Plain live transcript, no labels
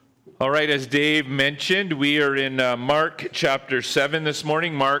All right, as Dave mentioned, we are in Mark chapter 7 this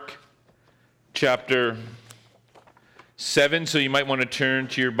morning. Mark chapter 7, so you might want to turn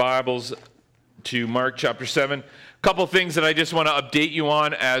to your Bibles to Mark chapter 7. A couple things that I just want to update you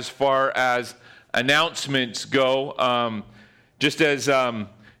on as far as announcements go. Just as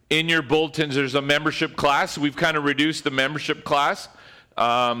in your bulletins, there's a membership class. We've kind of reduced the membership class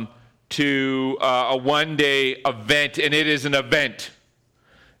to a one-day event, and it is an event.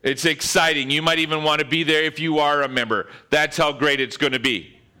 It's exciting. You might even want to be there if you are a member. That's how great it's going to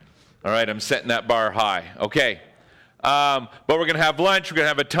be. All right, I'm setting that bar high. Okay. But we're going to have lunch. We're going to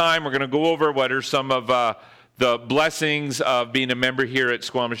have a time. We're going to go over what are some of the blessings of being a member here at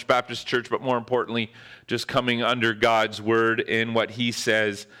Squamish Baptist Church, but more importantly, just coming under God's word and what he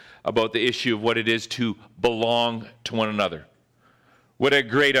says about the issue of what it is to belong to one another. What a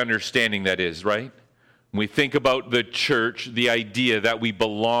great understanding that is, right? When we think about the church, the idea that we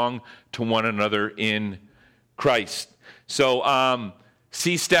belong to one another in Christ. So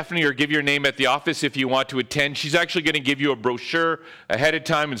see Stephanie or give your name at the office if you want to attend. She's actually going to give you a brochure ahead of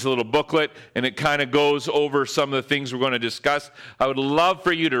time. It's a little booklet, and it kind of goes over some of the things we're going to discuss. I would love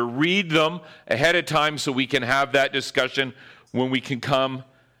for you to read them ahead of time so we can have that discussion when we can come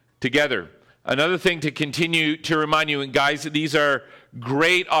together. Another thing to continue to remind you, and guys, these are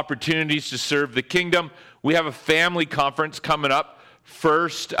great opportunities to serve the kingdom. We have a family conference coming up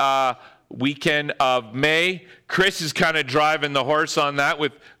first weekend of May. Chris is kind of driving the horse on that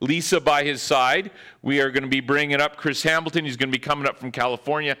with Lisa by his side. We are going to be bringing up Chris Hamilton. He's going to be coming up from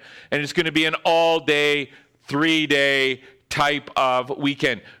California, and it's going to be an all-day, 3-day type of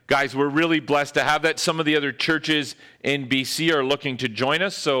weekend. Guys, we're really blessed to have that. Some of the other churches in BC are looking to join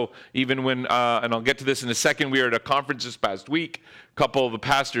us. So even when, and I'll get to this in a second, we were at a conference this past week. A couple of the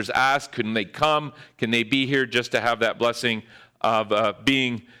pastors asked, couldn't they come? Can they be here just to have that blessing of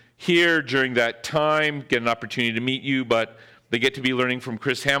being here during that time, get an opportunity to meet you, but they get to be learning from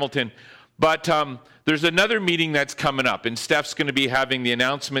Chris Hamilton. But there's another meeting that's coming up, and Steph's going to be having the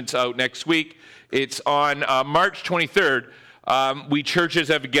announcements out next week. It's on March 23rd. We churches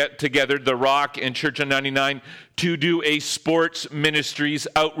have get together, The Rock and Church on 99, to do a sports ministries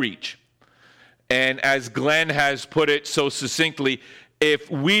outreach. And as Glenn has put it so succinctly, if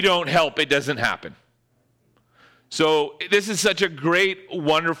we don't help, it doesn't happen. So this is such a great,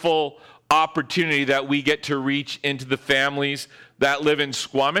 wonderful opportunity that we get to reach into the families that live in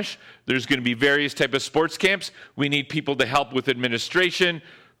Squamish. There's going to be various type of sports camps. We need people to help with administration,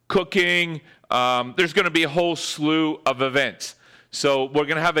 cooking. There's going to be a whole slew of events. So we're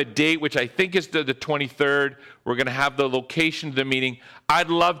going to have a date, which I think is the 23rd. We're going to have the location of the meeting. I'd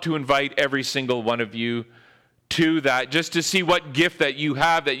love to invite every single one of you to that, just to see what gift that you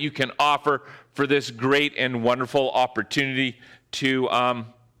have that you can offer for this great and wonderful opportunity to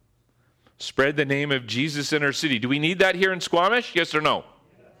spread the name of Jesus in our city. Do we need that here in Squamish? Yes or no?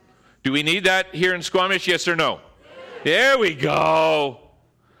 Do we need that here in Squamish? Yes or no? There we go.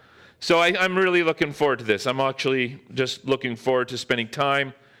 So I'm really looking forward to this. I'm actually just looking forward to spending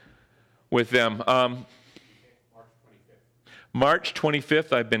time with them. March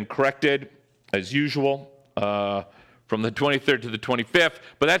 25th, I've been corrected, as usual, from the 23rd to the 25th.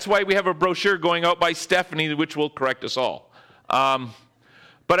 But that's why we have a brochure going out by Stephanie, which will correct us all.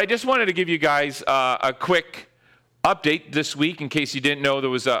 But I just wanted to give you guys a quick update this week. In case you didn't know,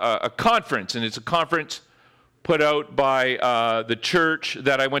 there was a conference, and it's a conference put out by the church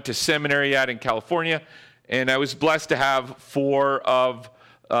that I went to seminary at in California, and I was blessed to have 4 of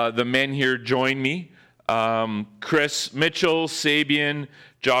the men here join me. Chris Mitchell, Sabian,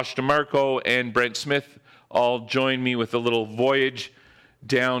 Josh DeMarco, and Brent Smith all joined me with a little voyage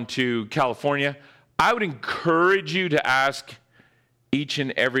down to California. I would encourage you to ask each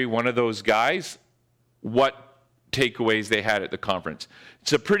and every one of those guys what takeaways they had at the conference.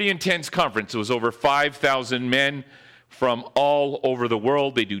 It's a pretty intense conference. It was over 5,000 men from all over the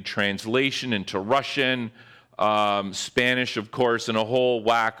world. They do translation into Russian, Spanish, of course, and a whole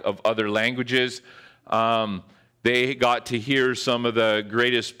whack of other languages. They got to hear some of the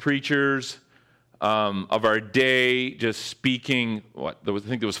greatest preachers of our day just speaking. I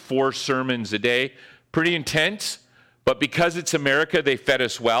think there was 4 sermons a day. Pretty intense, but because it's America, they fed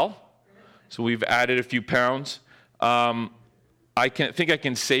us well. So we've added a few pounds. I think I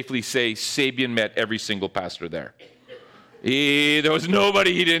can safely say Sabian met every single pastor there. There was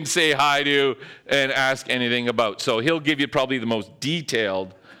nobody he didn't say hi to and ask anything about. So he'll give you probably the most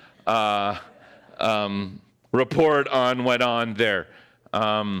detailed report on what on there.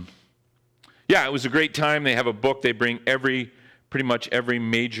 Yeah, it was a great time. They have a book. They bring pretty much every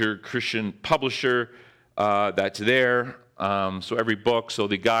major Christian publisher that's there. So every book, so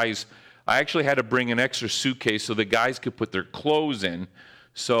the guys, I actually had to bring an extra suitcase so the guys could put their clothes in.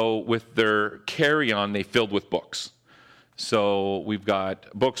 So with their carry-on, they filled with books. So we've got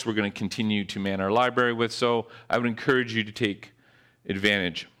books we're going to continue to man our library with. So I would encourage you to take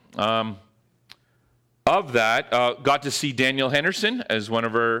advantage. Of that, got to see Daniel Henderson as one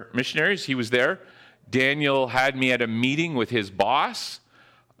of our missionaries. He was there. Daniel had me at a meeting with his boss.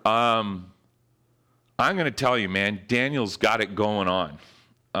 I'm going to tell you, man, Daniel's got it going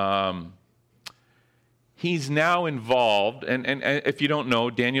on. He's now involved, and if you don't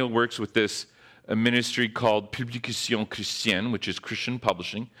know, Daniel works with this ministry called Publication Chrétienne, which is Christian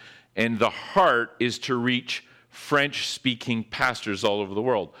publishing, and the heart is to reach French-speaking pastors all over the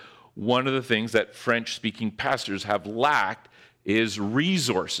world. One of the things that French-speaking pastors have lacked is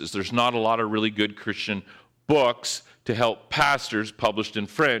resources. There's not a lot of really good Christian books to help pastors published in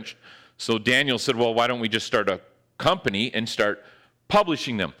French. So Daniel said, well, why don't we just start a company and start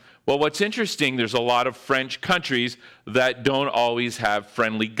publishing them? Well, what's interesting, there's a lot of French countries that don't always have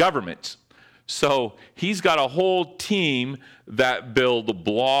friendly governments. So he's got a whole team that build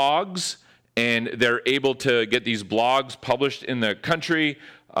blogs, and they're able to get these blogs published in the country.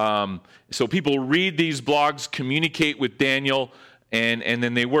 So people read these blogs, communicate with Daniel, and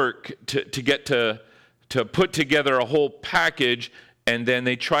then they work to get to put together a whole package, and then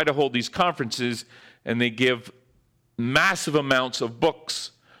they try to hold these conferences, and they give massive amounts of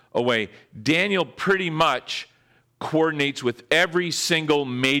books away. Daniel pretty much coordinates with every single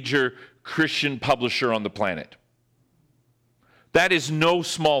major Christian publisher on the planet. That is no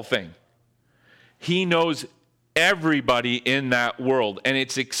small thing. He knows everybody in that world, and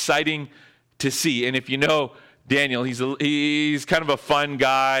it's exciting to see. And if you know Daniel, he's kind of a fun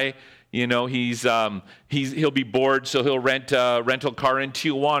guy. You know, he'll be bored, so he'll rent a rental car in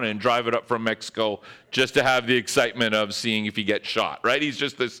Tijuana and drive it up from Mexico just to have the excitement of seeing if he gets shot, right? He's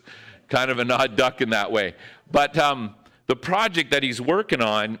just this kind of an odd duck in that way. But the project that he's working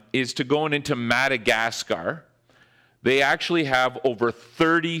on is to go into Madagascar. They actually have over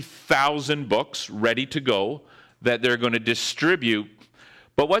 30,000 books ready to go that they're going to distribute.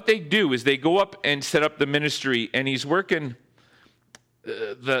 But what they do is they go up and set up the ministry, and he's working.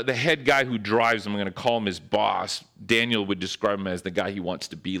 The head guy who drives him, I'm going to call him his boss. Daniel would describe him as the guy he wants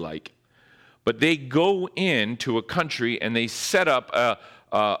to be like. But they go into a country and they set up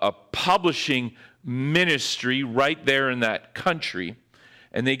a publishing ministry right there in that country,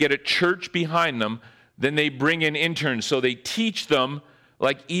 and they get a church behind them. Then they bring in interns, so they teach them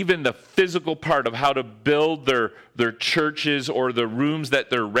like even the physical part of how to build their churches or the rooms that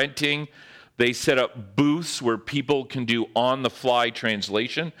they're renting. They set up booths where people can do on-the-fly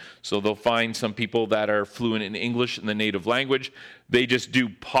translation. So they'll find some people that are fluent in English in the native language. They just do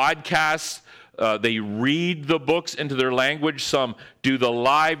podcasts. They read the books into their language. Some do the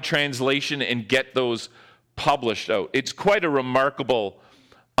live translation and get those published out. It's quite a remarkable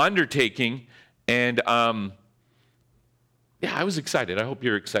undertaking. And I was excited. I hope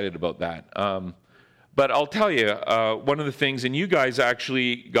you're excited about that. But I'll tell you, one of the things, and you guys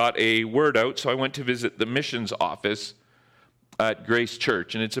actually got a word out, so I went to visit the missions office at Grace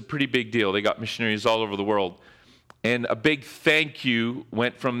Church, and it's a pretty big deal. They got missionaries all over the world. And a big thank you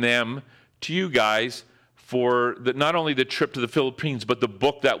went from them to you guys for not only the trip to the Philippines, but the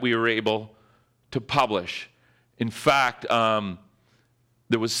book that we were able to publish. In fact, there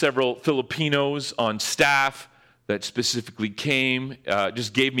was several Filipinos on staff that specifically came,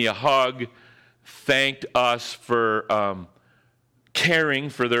 just gave me a hug, thanked us for caring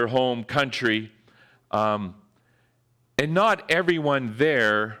for their home country. And not everyone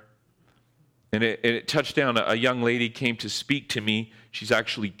there, and it touched down, a young lady came to speak to me. She's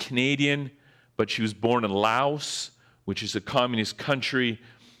actually Canadian, but she was born in Laos, which is a communist country,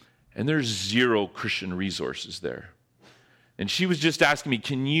 and there's zero Christian resources there. And she was just asking me,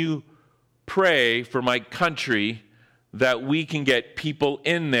 can you pray for my country that we can get people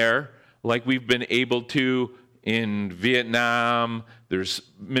in there like we've been able to in Vietnam. There's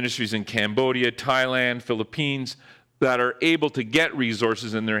ministries in Cambodia, Thailand, Philippines that are able to get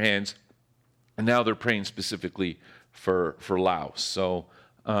resources in their hands. And now they're praying specifically for Laos. So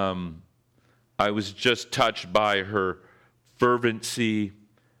I was just touched by her fervency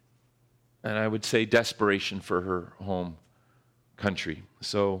and I would say desperation for her home country.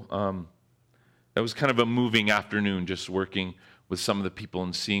 So it was kind of a moving afternoon just working with some of the people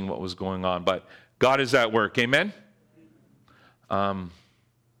and seeing what was going on. But God is at work. Amen?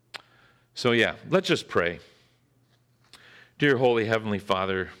 So yeah, let's just pray. Dear Holy Heavenly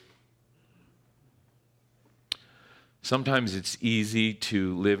Father, sometimes it's easy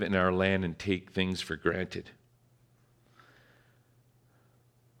to live in our land and take things for granted.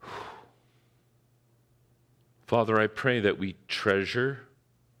 Father, I pray that we treasure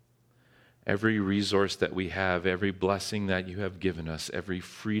every resource that we have, every blessing that you have given us, every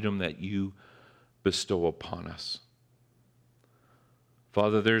freedom that you bestow upon us.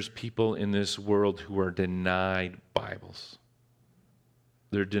 Father, there's people in this world who are denied Bibles.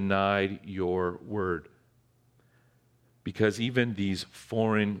 They're denied your word. Because even these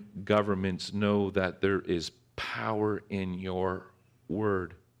foreign governments know that there is power in your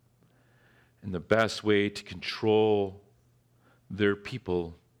word. And the best way to control their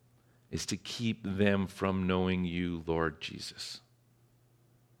people is to keep them from knowing you, Lord Jesus.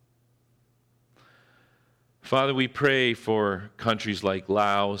 Father, we pray for countries like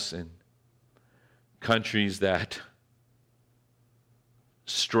Laos and countries that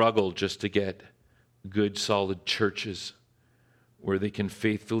struggle just to get good, solid churches where they can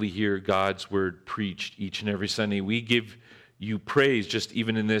faithfully hear God's word preached each and every Sunday. We give you praise. Just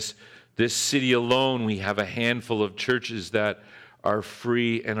even in this city alone, we have a handful of churches that are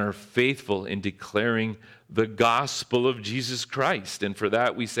free and are faithful in declaring the gospel of Jesus Christ. And for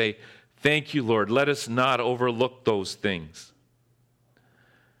that we say, thank you, Lord. Let us not overlook those things.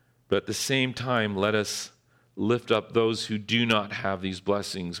 But at the same time, let us lift up those who do not have these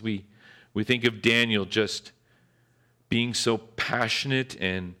blessings. We think of Daniel just being so passionate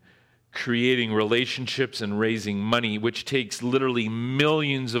and creating relationships and raising money, which takes literally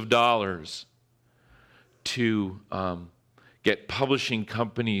millions of dollars to get publishing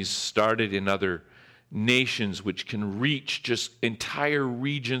companies started in other nations, which can reach just entire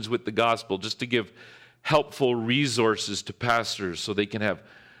regions with the gospel, just to give helpful resources to pastors so they can have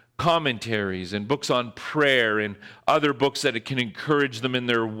commentaries and books on prayer and other books that can encourage them in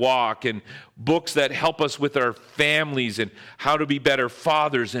their walk, and books that help us with our families and how to be better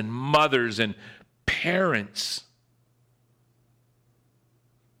fathers and mothers and parents.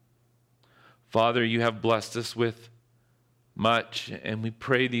 Father, you have blessed us with much, and we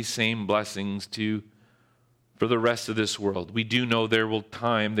pray these same blessings for the rest of this world. We do know there will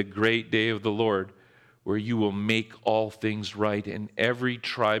come the great day of the Lord, where you will make all things right, and every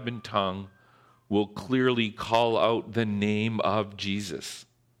tribe and tongue will clearly call out the name of Jesus.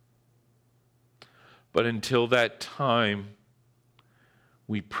 But until that time,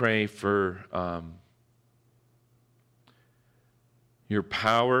 we pray for your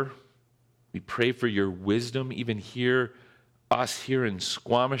power. We pray for your wisdom, even us here in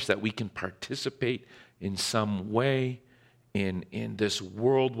Squamish, that we can participate in some way in this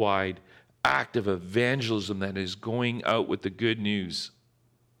worldwide act of evangelism that is going out with the good news.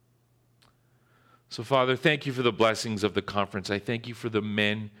 So, Father, thank you for the blessings of the conference. I thank you for the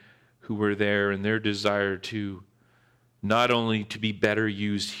men who were there and their desire to not only to be better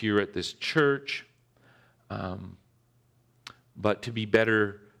used here at this church, but to be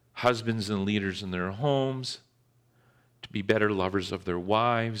better husbands and leaders in their homes, to be better lovers of their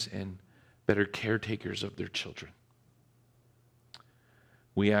wives, and better caretakers of their children.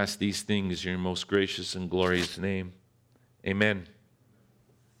 We ask these things in your most gracious and glorious name. Amen.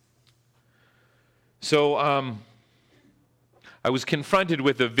 So, I was confronted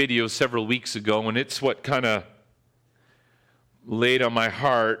with a video several weeks ago, and it's what kind of laid on my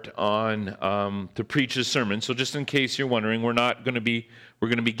heart to preach a sermon. So just in case you're wondering, we're going to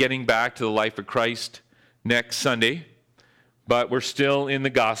be getting back to the life of Christ next Sunday, but we're still in the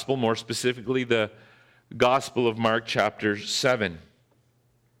gospel, more specifically the Gospel of Mark chapter 7.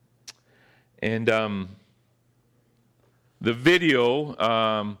 And the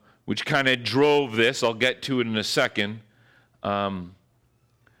video, which kind of drove this, I'll get to it in a second, but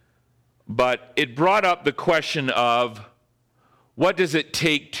it brought up the question of, what does it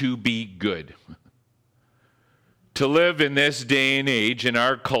take to be good? To live in this day and age, in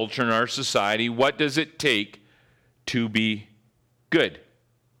our culture, in our society, what does it take to be good?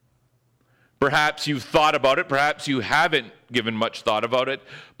 Perhaps you've thought about it, perhaps you haven't given much thought about it,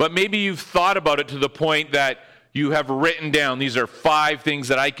 but maybe you've thought about it to the point that you have written down, these are 5 things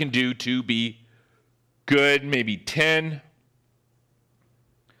that I can do to be good, maybe 10.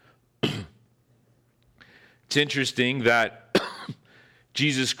 It's interesting that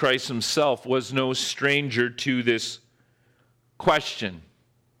Jesus Christ himself was no stranger to this question.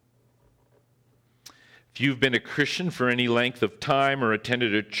 If you've been a Christian for any length of time or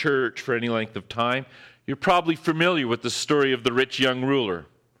attended a church for any length of time, you're probably familiar with the story of the rich young ruler.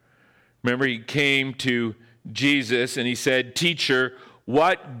 Remember, he came to Jesus and he said, "Teacher,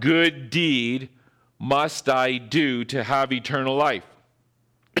 what good deed must I do to have eternal life?"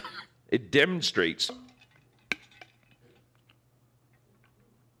 It demonstrates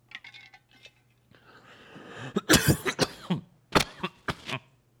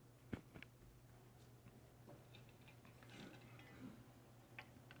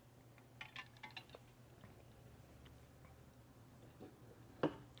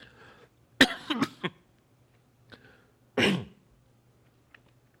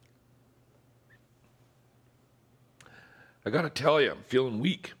I got to tell you, I'm feeling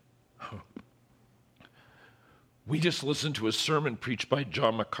weak. We just listened to a sermon preached by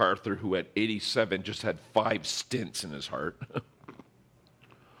John MacArthur, who at 87 just had 5 stents in his heart.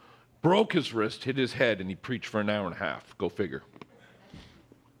 Broke his wrist, hit his head, and he preached for an hour and a half. Go figure.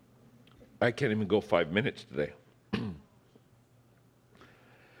 I can't even go 5 minutes today.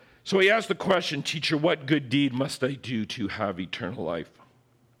 So he asked the question, "Teacher, what good deed must I do to have eternal life?"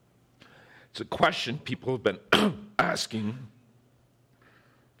 It's a question people have been asking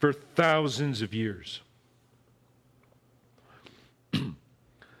for thousands of years.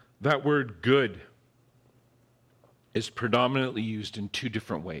 That word good is predominantly used in 2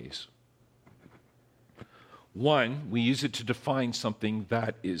 different ways. One, we use it to define something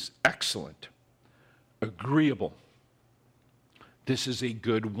that is excellent, agreeable. This is a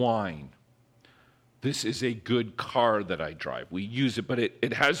good wine. This is a good car that I drive. We use it, but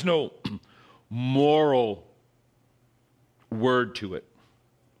it has no moral word to it.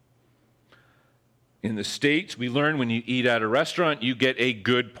 In the States, we learn when you eat at a restaurant, you get a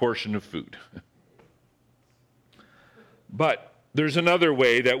good portion of food. But there's another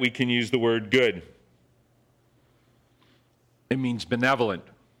way that we can use the word good. It means benevolent,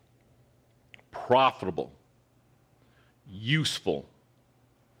 profitable, useful,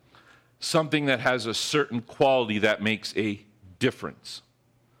 something that has a certain quality that makes a difference.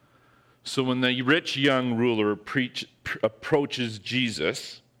 So when the rich young ruler approaches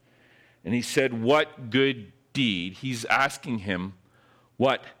Jesus, and he said, "What good deed?" he's asking him,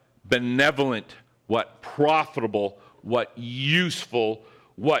 what benevolent, what profitable, what useful,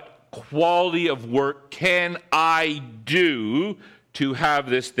 what quality of work can I do to have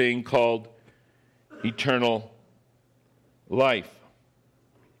this thing called eternal life?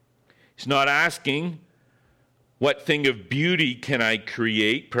 He's not asking, what thing of beauty can I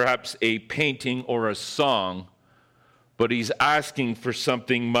create, perhaps a painting or a song, but he's asking for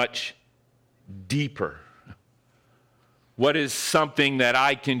something much deeper. What is something that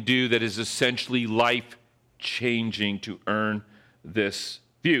I can do that is essentially life-changing to earn this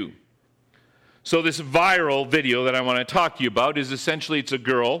view? So this viral video that I want to talk to you about is essentially, it's a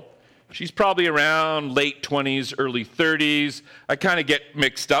girl. She's probably around late 20s, early 30s. I kind of get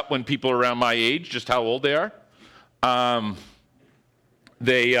mixed up when people are around my age, just how old they are.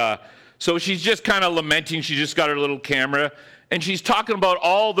 So she's just kind of lamenting. She just got her little camera, and she's talking about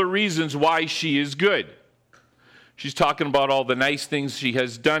all the reasons why she is good. She's talking about all the nice things she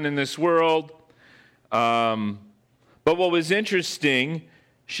has done in this world. But what was interesting,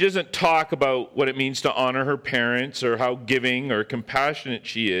 she doesn't talk about what it means to honor her parents or how giving or compassionate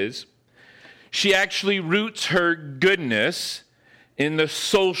she is. She actually roots her goodness in the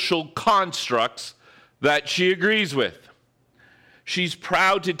social constructs that she agrees with. She's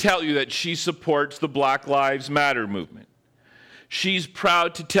proud to tell you that she supports the Black Lives Matter movement. She's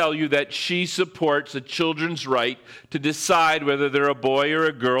proud to tell you that she supports a children's right to decide whether they're a boy or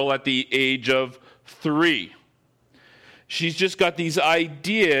a girl at the age of 3. She's just got these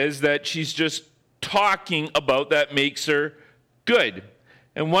ideas that she's just talking about that makes her good.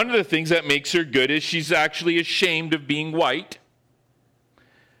 And one of the things that makes her good is she's actually ashamed of being white.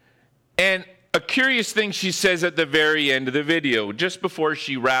 And a curious thing she says at the very end of the video, just before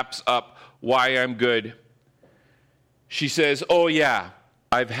she wraps up why I'm good, she says, "Oh yeah,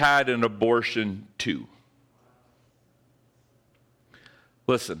 I've had an abortion too."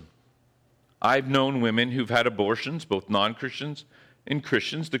 Listen, I've known women who've had abortions, both non-Christians and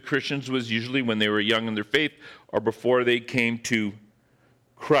Christians. The Christians was usually when they were young in their faith or before they came to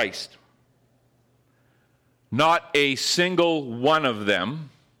Christ. Not a single one of them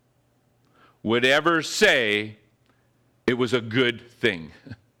would ever say it was a good thing.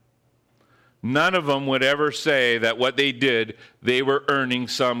 None of them would ever say that what they did, they were earning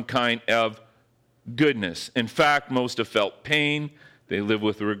some kind of goodness. In fact, most have felt pain. They live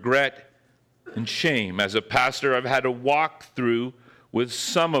with regret and shame. As a pastor, I've had to walk through with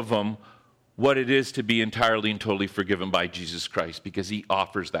some of them what it is to be entirely and totally forgiven by Jesus Christ, because he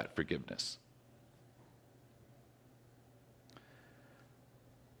offers that forgiveness.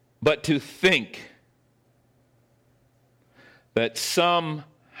 But to think that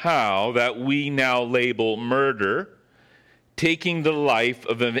somehow that we now label murder, taking the life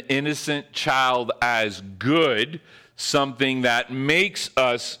of an innocent child as good, something that makes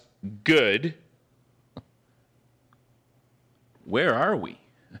us good, where are we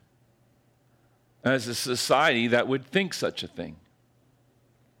as a society that would think such a thing?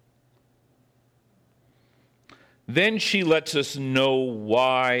 Then she lets us know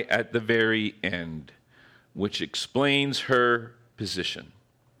why at the very end, which explains her position.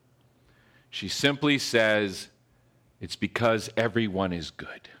 She simply says, It's because everyone is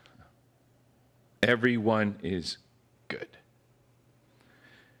good. Everyone is good.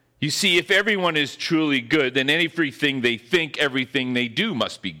 You see, if everyone is truly good, then everything they think, everything they do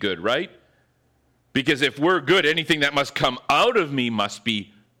must be good, right? Because if we're good, anything that must come out of me must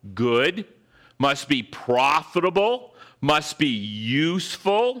be good, must be profitable, must be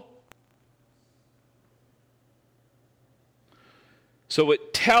useful. So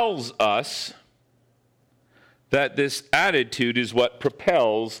it tells us that this attitude is what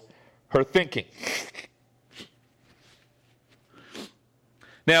propels her thinking.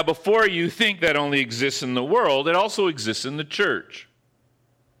 Now, before you think that only exists in the world, it also exists in the church.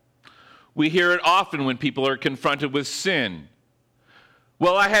 We hear it often when people are confronted with sin.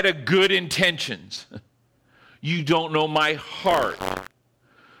 Well, I had a good intentions. You don't know my heart.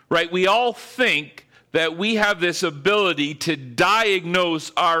 Right? We all think that we have this ability to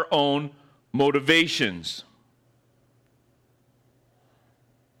diagnose our own motivations.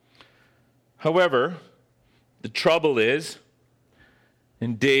 However, the trouble is,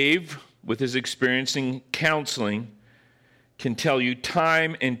 and Dave, with his experience in counseling, can tell you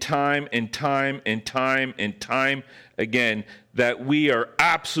time and time and time and time and time again that we are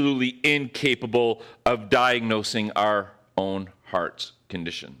absolutely incapable of diagnosing our own heart's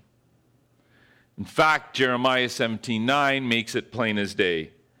condition. In fact, Jeremiah 17:9 makes it plain as day.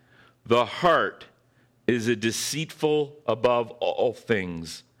 The heart is a deceitful above all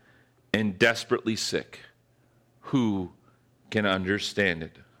things and desperately sick. Who can understand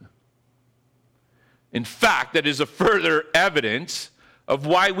it? In fact, that is a further evidence of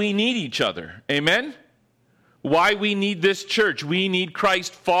why we need each other. Amen? Why we need this church. We need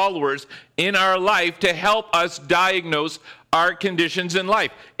Christ followers in our life to help us diagnose our conditions in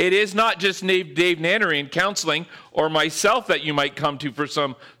life. It is not just Dave Nannery in counseling or myself that you might come to for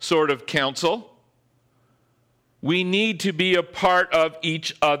some sort of counsel. We need to be a part of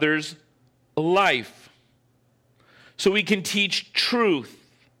each other's life so we can teach truth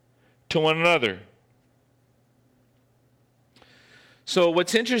to one another. So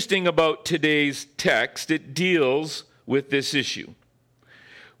what's interesting about today's text, it deals with this issue.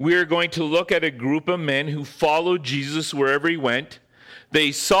 We are going to look at a group of men who followed Jesus wherever he went.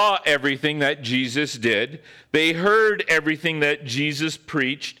 They saw everything that Jesus did. They heard everything that Jesus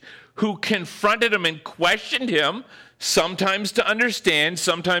preached, who confronted him and questioned him, sometimes to understand,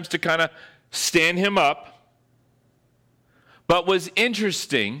 sometimes to kind of stand him up. But was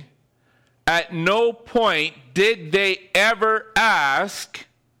interesting, at no point did they ever ask,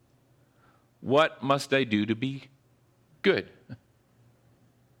 what must I do to be good?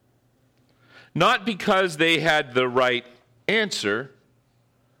 Not because they had the right answer,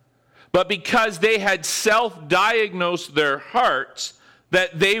 but because they had self-diagnosed their hearts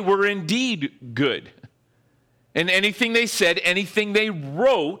that they were indeed good. And anything they said, anything they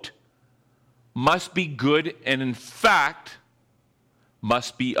wrote, must be good and in fact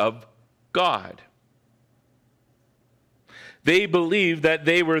must be of God. They believed that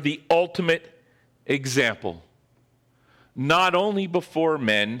they were the ultimate example, not only before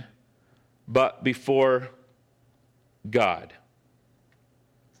men, but before God.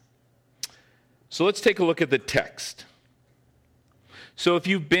 So let's take a look at the text. So if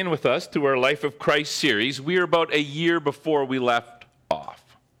you've been with us through our Life of Christ series, we are about a year before we left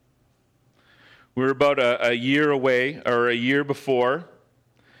off. We're about a year away, or a year before.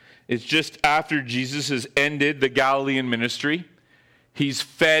 It's just after Jesus has ended the Galilean ministry. He's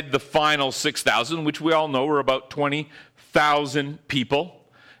fed the final 6,000, which we all know were about 20,000 people.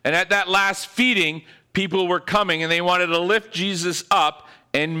 And at that last feeding, people were coming and they wanted to lift Jesus up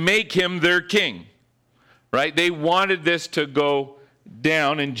and make him their king. Right? They wanted this to go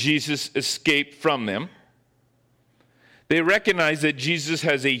down and Jesus escaped from them. They recognize that Jesus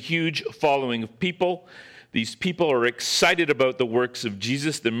has a huge following of people. These people are excited about the works of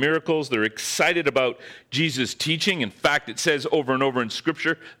Jesus, the miracles. They're excited about Jesus' teaching. In fact, it says over and over in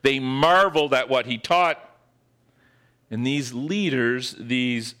Scripture, they marveled at what he taught. And these leaders,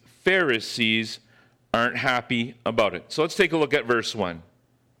 these Pharisees, aren't happy about it. So let's take a look at verse 1.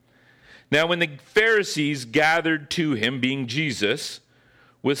 Now, when the Pharisees gathered to him, being Jesus,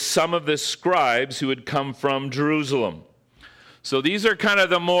 with some of the scribes who had come from Jerusalem. So these are kind of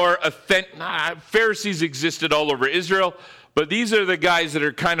the more authentic. Pharisees existed all over Israel, but these are the guys that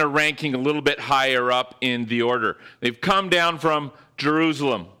are kind of ranking a little bit higher up in the order. They've come down from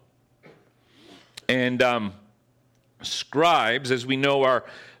Jerusalem. And scribes, as we know, are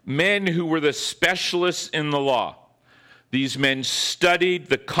men who were the specialists in the law. These men studied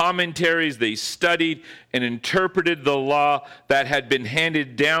the commentaries, they studied and interpreted the law that had been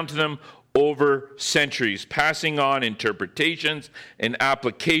handed down to them over centuries, passing on interpretations and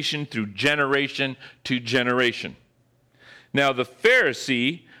application through generation to generation. Now, the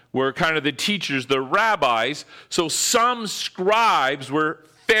Pharisee were kind of the teachers, the rabbis, so some scribes were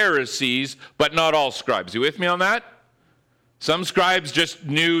Pharisees, but not all scribes. You with me on that? Some scribes just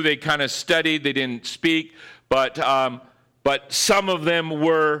knew, they kind of studied, they didn't speak, but some of them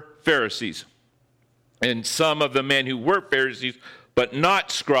were Pharisees. And some of the men who were Pharisees, but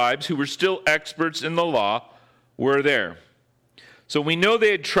not scribes, who were still experts in the law, were there. So we know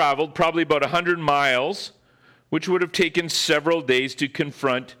they had traveled probably about 100 miles, which would have taken several days to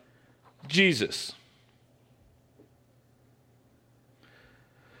confront Jesus.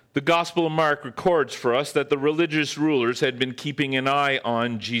 The Gospel of Mark records for us that the religious rulers had been keeping an eye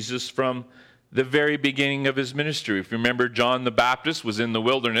on Jesus from the very beginning of his ministry. If you remember, John the Baptist was in the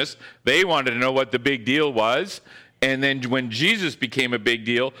wilderness. They wanted to know what the big deal was. And then when Jesus became a big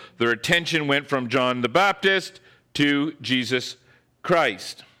deal, their attention went from John the Baptist to Jesus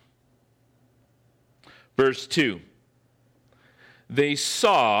Christ. Verse 2. They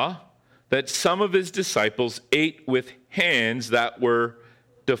saw that some of his disciples ate with hands that were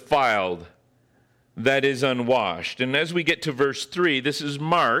defiled, that is, unwashed. And as we get to verse 3, this is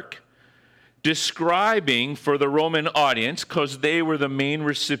Mark describing for the Roman audience, because they were the main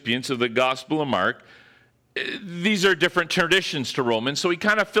recipients of the Gospel of Mark, these are different traditions to Romans, so he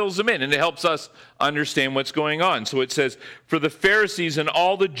kind of fills them in, and it helps us understand what's going on. So it says, for the Pharisees and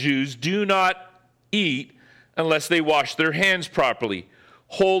all the Jews do not eat unless they wash their hands properly,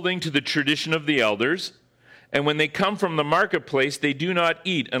 holding to the tradition of the elders. And when they come from the marketplace, they do not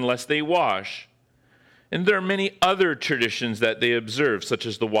eat unless they wash. And there are many other traditions that they observe, such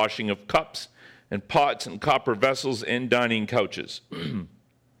as the washing of cups and pots and copper vessels and dining couches.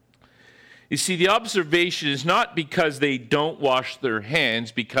 You see, the observation is not because they don't wash their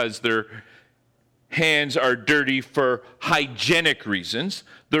hands, because their hands are dirty for hygienic reasons.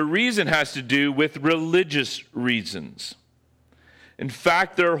 The reason has to do with religious reasons. In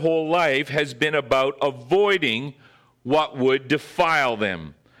fact, their whole life has been about avoiding what would defile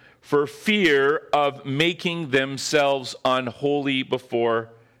them, for fear of making themselves unholy before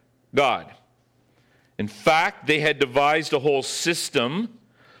God. In fact, they had devised a whole system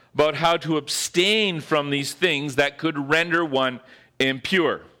about how to abstain from these things that could render one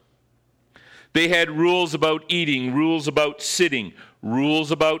impure. They had rules about eating, rules about sitting,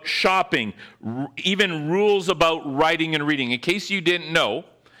 rules about shopping, even rules about writing and reading. In case you didn't know,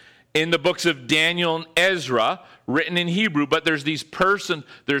 in the books of Daniel and Ezra, written in Hebrew, but there's these parts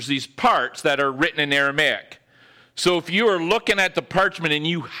that are written in Aramaic. So if you are looking at the parchment and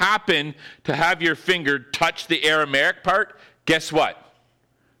you happen to have your finger touch the Aramaic part, guess what?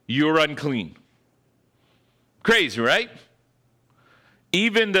 You're unclean. Crazy, right?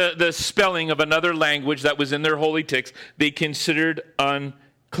 Even the spelling of another language that was in their holy text, they considered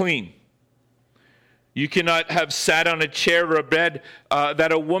unclean. You cannot have sat on a chair or a bed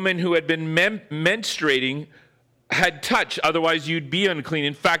that a woman who had been menstruating had touched. Otherwise, you'd be unclean.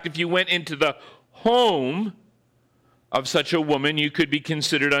 In fact, if you went into the home of such a woman, you could be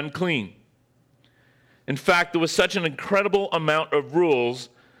considered unclean. In fact, there was such an incredible amount of rules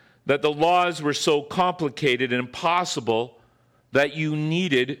that the laws were so complicated and impossible that you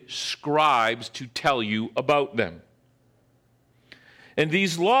needed scribes to tell you about them. And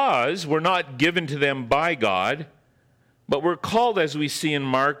these laws were not given to them by God, but were called, as we see in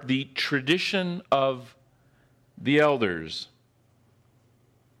Mark, the tradition of the elders.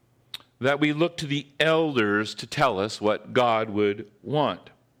 That we look to the elders to tell us what God would want.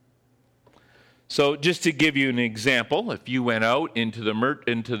 So just to give you an example, if you went out into the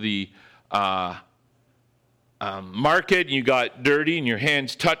market and you got dirty and your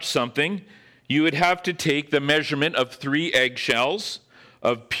hands touched something, you would have to take the measurement of 3 eggshells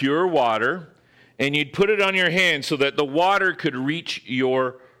of pure water, and you'd put it on your hands so that the water could reach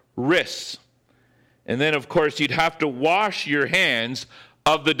your wrists. And then, of course, you'd have to wash your hands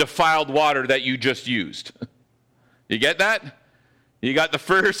of the defiled water that you just used. You get that? You got the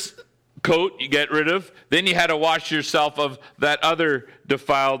first coat you get rid of, then you had to wash yourself of that other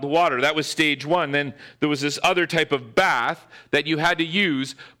defiled water. That was stage 1. Then there was this other type of bath that you had to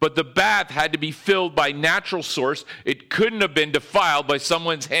use, but the bath had to be filled by natural source. It couldn't have been defiled by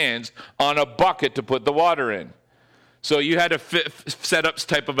someone's hands on a bucket to put the water in. So you had to set up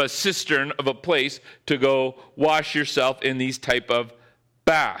type of a cistern of a place to go wash yourself in these type of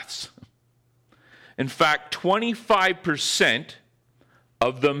baths. In fact, 25%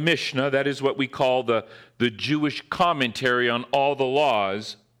 of the Mishnah, that is what we call the Jewish commentary on all the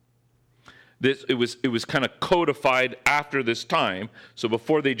laws, it was kind of codified after this time. So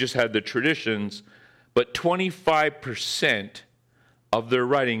before they just had the traditions, but 25% of their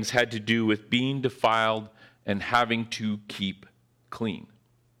writings had to do with being defiled and having to keep clean.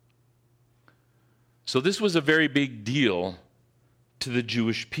 So this was a very big deal to the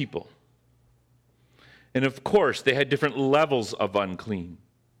Jewish people. And of course, they had different levels of unclean.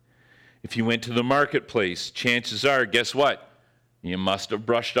 If you went to the marketplace, chances are, guess what? You must have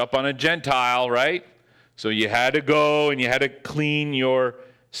brushed up on a Gentile, right? So you had to go and you had to clean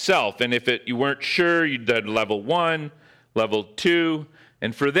yourself. And if you weren't sure, you did level 1, level 2.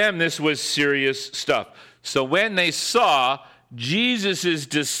 And for them, this was serious stuff. So when they saw Jesus'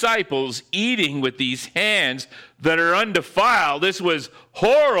 disciples eating with these hands that are undefiled, this was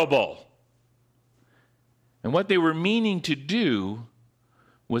horrible. And what they were meaning to do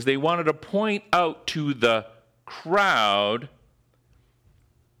was they wanted to point out to the crowd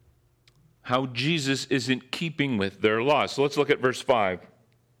how Jesus isn't keeping with their law. So let's look at verse 5.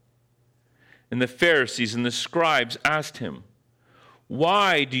 And the Pharisees and the scribes asked him,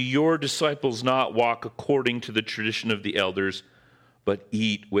 "Why do your disciples not walk according to the tradition of the elders, but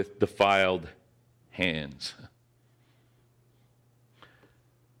eat with defiled hands?"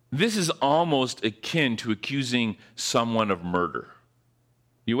 This is almost akin to accusing someone of murder.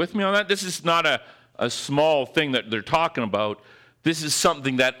 You with me on that? This is not a small thing that they're talking about. This is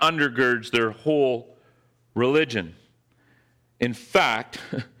something that undergirds their whole religion. In fact,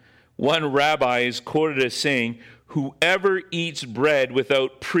 one rabbi is quoted as saying, "Whoever eats bread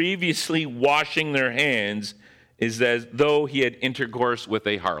without previously washing their hands is as though he had intercourse with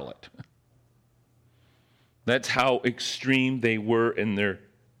a harlot." That's how extreme they were in their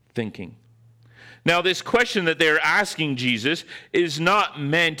thinking. Now, this question that they're asking Jesus is not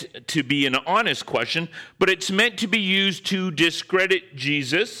meant to be an honest question, but it's meant to be used to discredit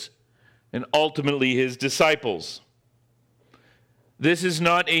Jesus and ultimately his disciples. This is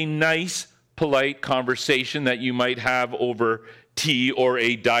not a nice, polite conversation that you might have over tea or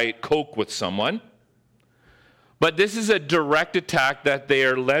a Diet Coke with someone, but this is a direct attack that they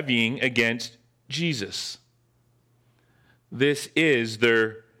are levying against Jesus. This is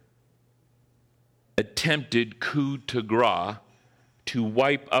their attempted coup de grace to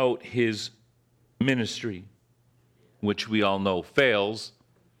wipe out his ministry, which we all know fails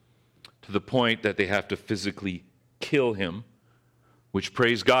to the point that they have to physically kill him, which,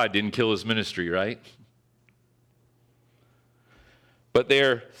 praise God, didn't kill his ministry, right? But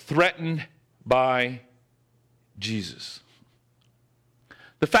they're threatened by Jesus.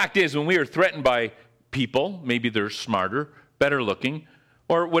 The fact is, when we are threatened by people, maybe they're smarter, better looking,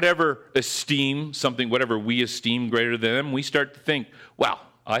 or whatever we esteem greater than them, we start to think, well,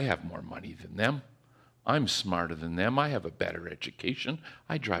 I have more money than them. I'm smarter than them. I have a better education.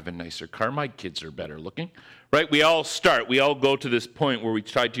 I drive a nicer car. My kids are better looking. Right? We all go to this point where we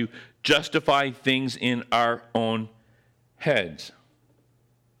try to justify things in our own heads.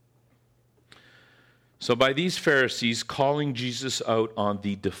 So by these Pharisees calling Jesus out on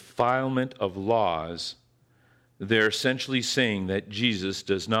the defilement of laws, they're essentially saying that Jesus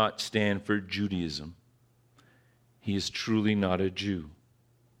does not stand for Judaism. He is truly not a Jew.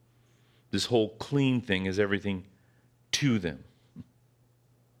 This whole clean thing is everything to them.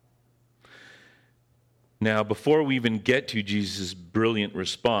 Now, before we even get to Jesus' brilliant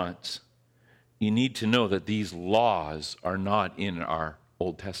response, you need to know that these laws are not in our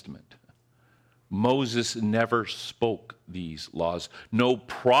Old Testament. Moses never spoke these laws. No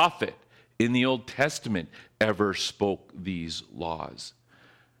prophet in the Old Testament ever spoke these laws.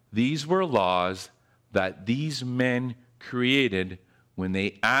 These were laws that these men created when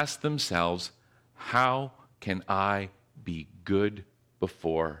they asked themselves, how can I be good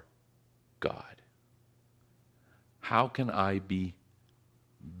before God? How can I be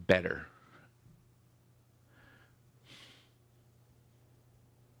better?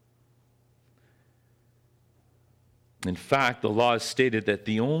 In fact, the law stated that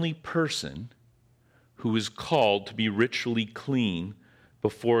the only person who is called to be ritually clean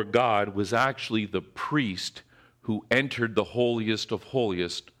before God was actually the priest who entered the holiest of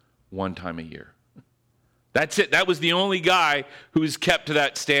holiest one time a year. That's it. That was the only guy who was kept to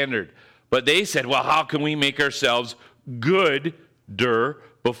that standard. But they said, well, how can we make ourselves gooder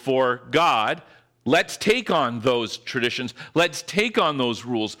before God? Let's take on those traditions. Let's take on those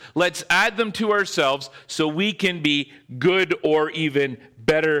rules. Let's add them to ourselves so we can be good or even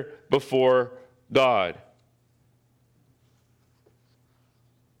better before God.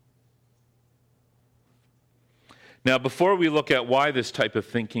 Now, before we look at why this type of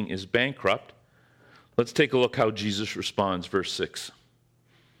thinking is bankrupt, let's take a look how Jesus responds, verse 6.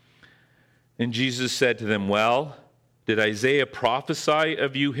 And Jesus said to them, well, did Isaiah prophesy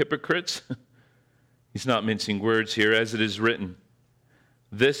of you hypocrites? He's not mincing words here, as it is written.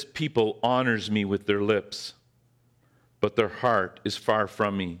 This people honors me with their lips, but their heart is far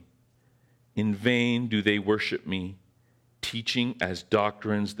from me. In vain do they worship me, teaching as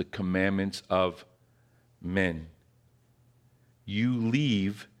doctrines the commandments of men. You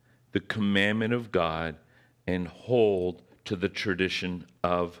leave the commandment of God and hold to the tradition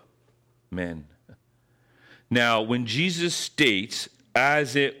of men. Now, when Jesus states,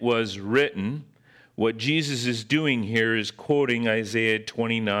 as it was written, what Jesus is doing here is quoting Isaiah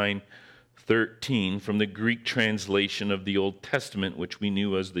 29:13 from the Greek translation of the Old Testament, which we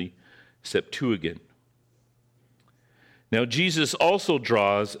knew as the Septuagint. Now, Jesus also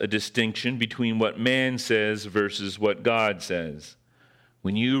draws a distinction between what man says versus what God says.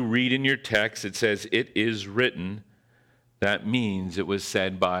 When you read in your text, it says, it is written. That means it was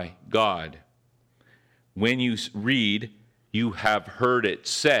said by God. When you read, you have heard it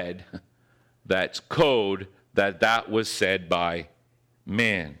said, that's code that was said by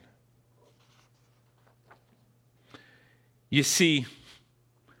man. You see,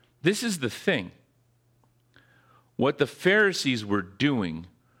 this is the thing. What the Pharisees were doing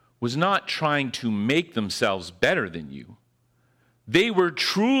was not trying to make themselves better than you. They were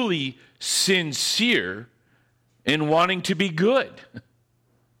truly sincere in wanting to be good.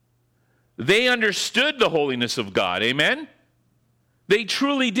 They understood the holiness of God, amen? They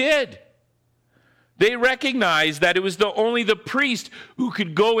truly did. They recognized that it was only the priest who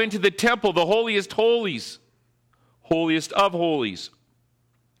could go into the temple, the holiest holies, holiest of holies.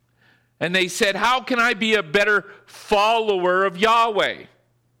 And they said, how can I be a better follower of Yahweh?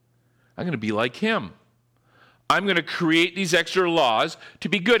 I'm going to be like him. I'm going to create these extra laws to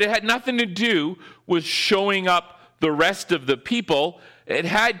be good. It had nothing to do with showing up the rest of the people. It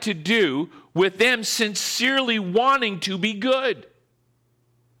had to do with them sincerely wanting to be good.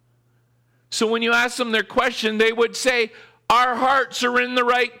 So when you ask them their question, they would say, our hearts are in the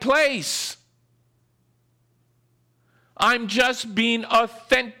right place. I'm just being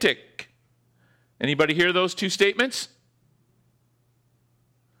authentic. Anybody hear those two statements?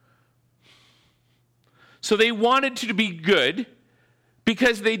 So they wanted to be good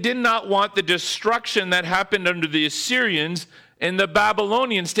because they did not want the destruction that happened under the Assyrians and the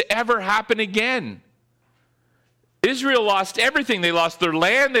Babylonians to ever happen again. Israel lost everything. They lost their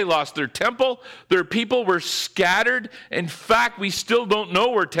land. They lost their temple. Their people were scattered. In fact, we still don't know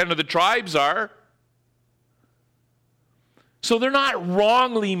where 10 of the tribes are. So they're not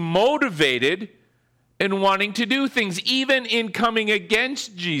wrongly motivated in wanting to do things. Even in coming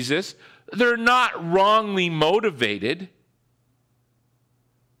against Jesus, they're not wrongly motivated.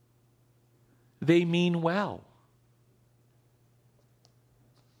 They mean well.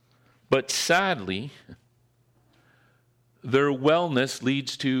 But sadly, their wellness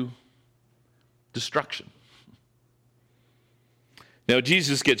leads to destruction. Now,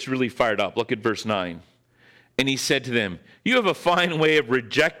 Jesus gets really fired up. Look at verse 9. And he said to them, you have a fine way of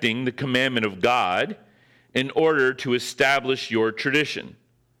rejecting the commandment of God in order to establish your tradition.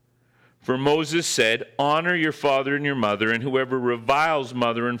 For Moses said, honor your father and your mother, and whoever reviles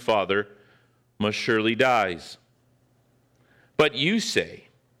mother and father must surely die. But you say,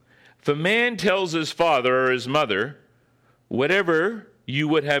 if a man tells his father or his mother, whatever you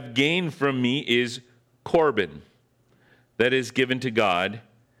would have gained from me is Corban, that is given to God,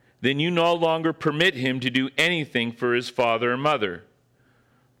 then you no longer permit him to do anything for his father or mother,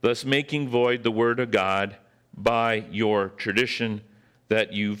 thus making void the word of God by your tradition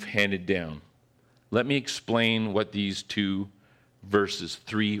that you've handed down. Let me explain what these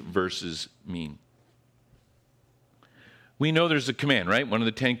three verses mean. We know there's a command, right? One of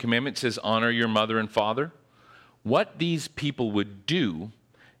the 10 commandments says, honor your mother and father. What these people would do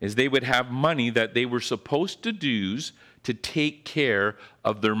is they would have money that they were supposed to use to take care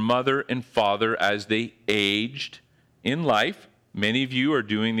of their mother and father as they aged in life. Many of you are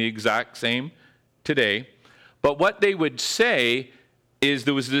doing the exact same today. But what they would say is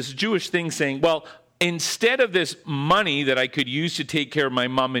there was this Jewish thing saying, well, instead of this money that I could use to take care of my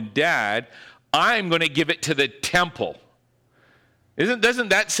mom and dad, I'm going to give it to the temple. Doesn't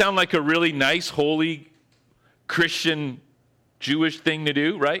that sound like a really nice, holy, Christian, Jewish thing to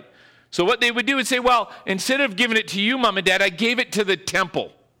do, right? So what they would do is say, well, instead of giving it to you, mom and dad, I gave it to the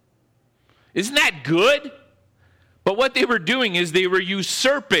temple. Isn't that good? But what they were doing is they were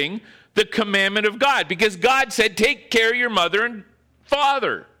usurping the commandment of God, because God said, take care of your mother and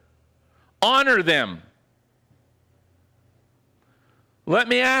father. Honor them. Let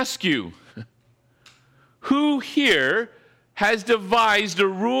me ask you, who here has devised a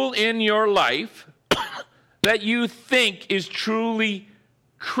rule in your life that you think is truly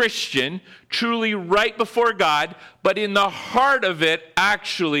Christian, truly right before God, but in the heart of it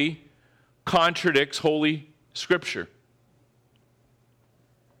actually contradicts Holy Scripture?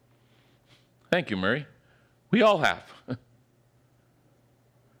 Thank you, Murray. We all have.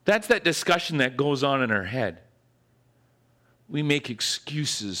 That's that discussion that goes on in our head. We make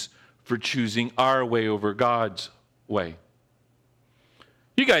excuses for choosing our way over God's way.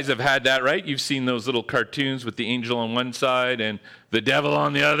 You guys have had that, right? You've seen those little cartoons with the angel on one side and the devil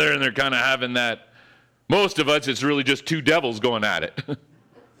on the other, and they're kind of having that. Most of us, it's really just two devils going at it,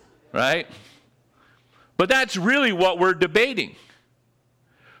 right? But that's really what we're debating.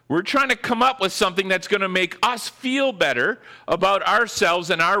 We're trying to come up with something that's going to make us feel better about ourselves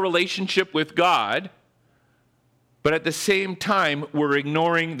and our relationship with God, but at the same time, we're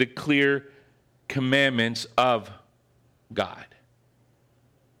ignoring the clear commandments of God.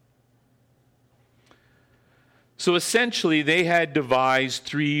 So essentially, they had devised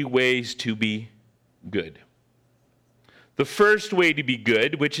 3 ways to be good. The first way to be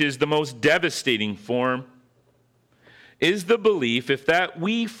good, which is the most devastating form, is the belief that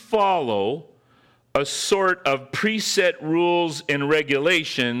we follow a sort of preset rules and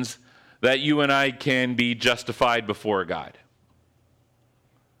regulations that you and I can be justified before God.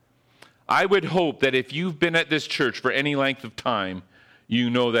 I would hope that if you've been at this church for any length of time,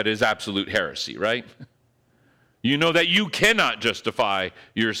 you know that is absolute heresy, right? You know that you cannot justify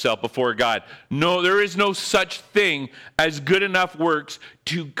yourself before God. No, there is no such thing as good enough works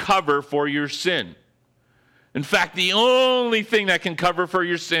to cover for your sin. In fact, the only thing that can cover for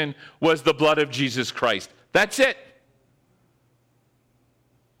your sin was the blood of Jesus Christ. That's it.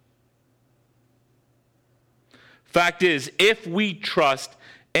 Fact is, if we trust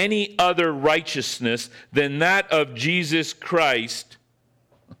any other righteousness than that of Jesus Christ,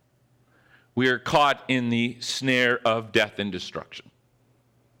 we are caught in the snare of death and destruction.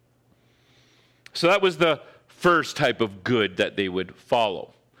 So that was the first type of good that they would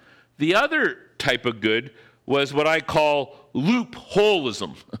follow. The other type of good was what I call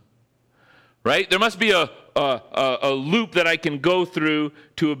loopholism, right? There must be a loop that I can go through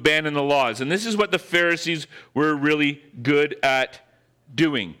to abandon the laws. And this is what the Pharisees were really good at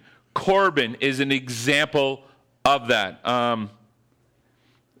doing. Corbin is an example of that.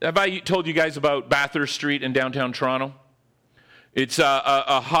 Have I told you guys about Bathurst Street in downtown Toronto? It's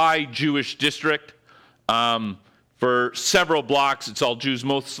a high Jewish district. For several blocks, it's all Jews,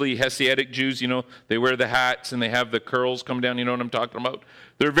 mostly Hasidic Jews. You know, they wear the hats and they have the curls come down. You know what I'm talking about?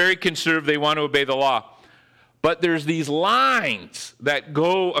 They're very conservative. They want to obey the law. But there's these lines that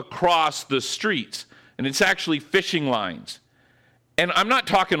go across the streets, and it's actually fishing lines. And I'm not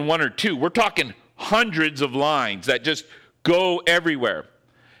talking 1 or 2. We're talking hundreds of lines that just go everywhere.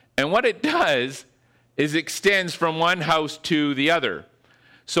 And what it does is extends from one house to the other.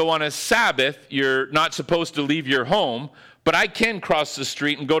 So on a Sabbath, you're not supposed to leave your home, but I can cross the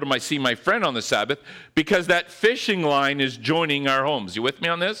street and go to see my friend on the Sabbath because that fishing line is joining our homes. You with me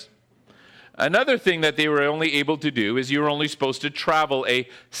on this? Another thing that they were only able to do is you were only supposed to travel a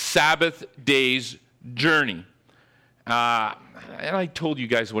Sabbath day's journey. And I told you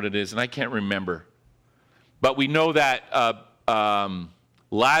guys what it is, and I can't remember. But we know that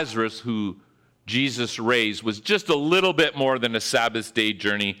Lazarus, who Jesus raised, was just a little bit more than a Sabbath day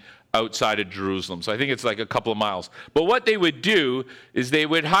journey outside of Jerusalem. So I think it's like a couple of miles. But what they would do is they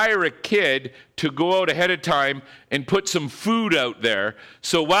would hire a kid to go out ahead of time and put some food out there.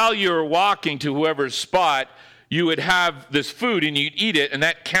 So while you were walking to whoever's spot, you would have this food and you'd eat it, and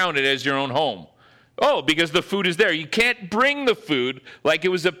that counted as your own home. Oh, because the food is there. You can't bring the food like it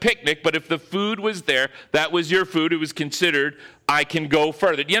was a picnic, but if the food was there, that was your food. It was considered, I can go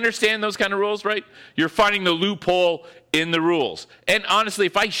further. Do you understand those kind of rules, right? You're finding the loophole in the rules. And honestly,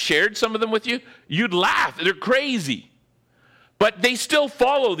 if I shared some of them with you, you'd laugh. They're crazy. But they still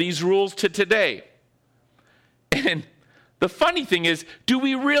follow these rules to today. And the funny thing is, do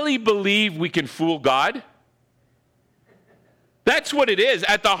we really believe we can fool God? That's what it is.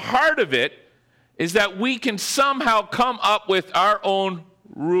 At the heart of it is that we can somehow come up with our own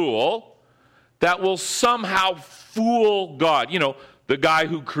rule that will somehow fool God. You know, the guy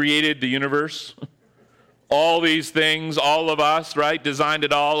who created the universe, all these things, all of us, right? Designed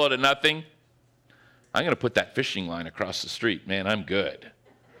it all out of nothing. I'm going to put that fishing line across the street. Man, I'm good.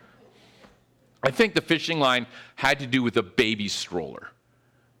 I think the fishing line had to do with a baby stroller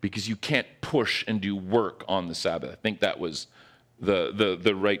because you can't push and do work on the Sabbath. I think that was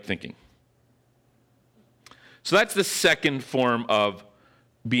the right thinking. So that's the second form of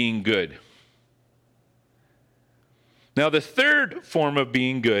being good. Now, the third form of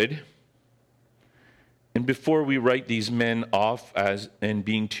being good, and before we write these men off as and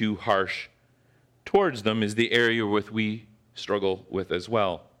being too harsh towards them, is the area with we struggle with as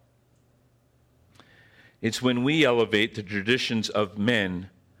well. It's when we elevate the traditions of men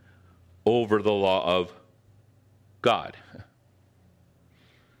over the law of God.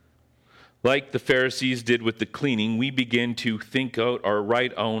 Like the Pharisees did with the cleaning, we begin to think out or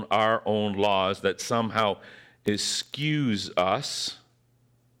write on our own laws that somehow excuse us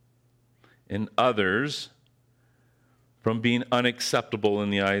and others from being unacceptable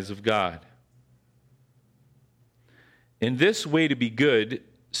in the eyes of God. And this way to be good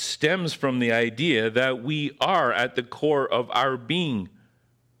stems from the idea that we are at the core of our being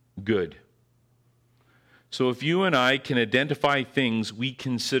good. So if you and I can identify things we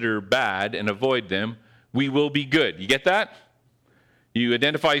consider bad and avoid them, we will be good. You get that? You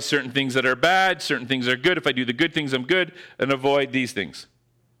identify certain things that are bad, certain things are good. If I do the good things, I'm good, and avoid these things.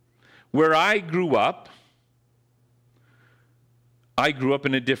 Where I grew up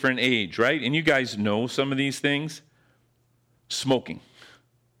in a different age, right? And you guys know some of these things. Smoking.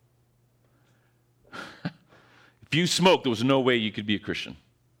 If you smoked, there was no way you could be a Christian,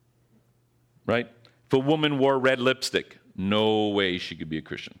 right? If a woman wore red lipstick, no way she could be a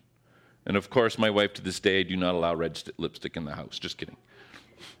Christian. And of course, my wife to this day, I do not allow red lipstick in the house. Just kidding.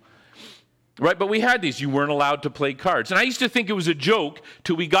 Right, but we had these. You weren't allowed to play cards. And I used to think it was a joke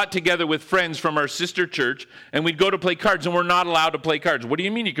till we got together with friends from our sister church, and we'd go to play cards, and we're not allowed to play cards. What do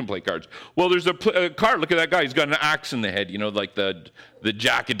you mean you can play cards? Well, there's a card. Look at that guy. He's got an axe in the head, like the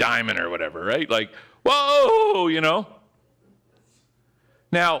Jack of Diamond or whatever, right? Like, whoa,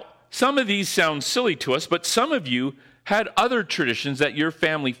 Now, some of these sound silly to us, but some of you had other traditions that your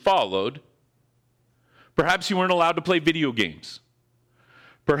family followed. Perhaps you weren't allowed to play video games.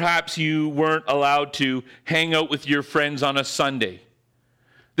 Perhaps you weren't allowed to hang out with your friends on a Sunday.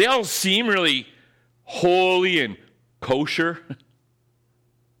 They all seem really holy and kosher.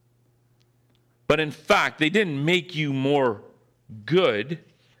 But in fact, they didn't make you more good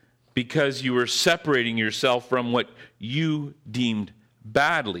because you were separating yourself from what you deemed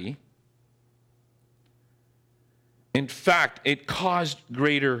badly. In fact, it caused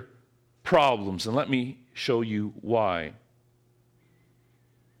greater problems, and let me show you why.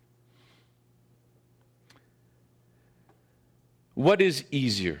 What is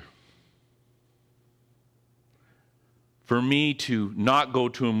easier? For me to not go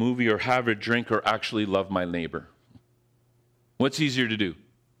to a movie or have a drink or actually love my neighbor? What's easier to do?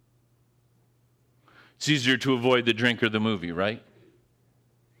 It's easier to avoid the drink or the movie, right?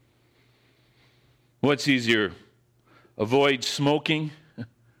 What's easier? Avoid smoking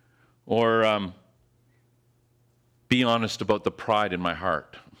or be honest about the pride in my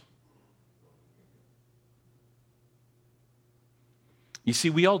heart? You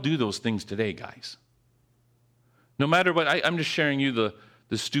see, we all do those things today, guys. No matter what, I'm just sharing you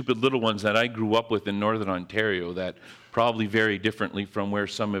the stupid little ones that I grew up with in Northern Ontario that probably vary differently from where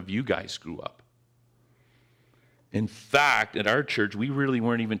some of you guys grew up. In fact, at our church, we really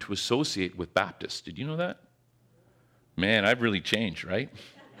weren't even to associate with Baptists. Did you know that? Man, I've really changed, right?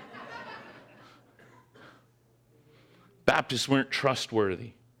 Baptists weren't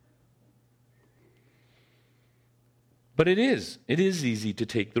trustworthy. But it is easy to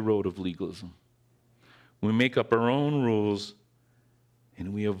take the road of legalism. We make up our own rules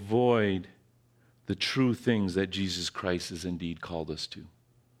and we avoid the true things that Jesus Christ has indeed called us to.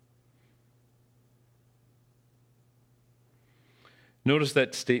 Notice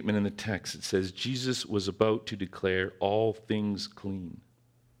that statement in the text. It says, Jesus was about to declare all things clean.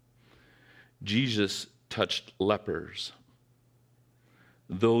 Jesus touched lepers,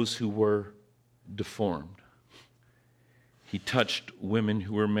 those who were deformed. He touched women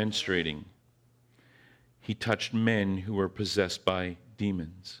who were menstruating. He touched men who were possessed by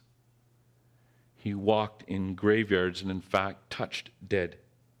demons. He walked in graveyards and, in fact, touched dead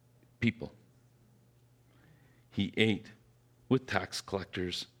people. He ate with tax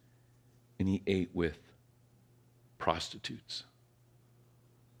collectors and he ate with prostitutes.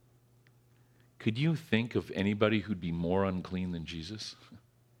 Could you think of anybody who'd be more unclean than Jesus?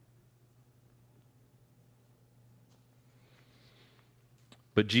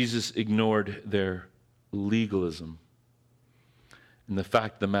 But Jesus ignored their legalism. And the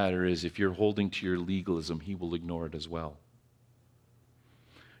fact of the matter is, if you're holding to your legalism, he will ignore it as well.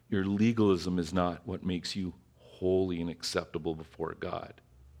 Your legalism is not what makes you holy and acceptable before God.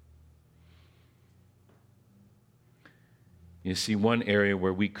 You see, one area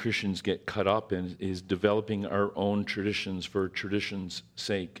where we Christians get cut up in is developing our own traditions for tradition's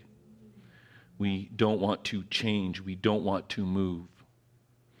sake. we don't want to change. We don't want to move.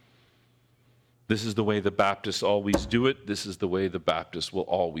 This is the way the Baptists always do it. This is the way the Baptists will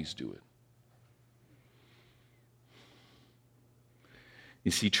always do it.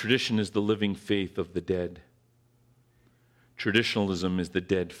 You see, tradition is the living faith of the dead. Traditionalism is the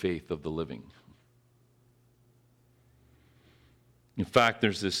dead faith of the living. In fact,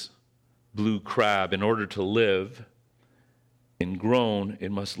 there's this blue crab. In order to live and grow,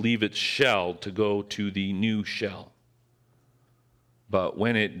 it must leave its shell to go to the new shell. But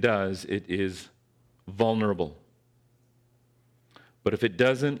when it does, it is vulnerable. But if it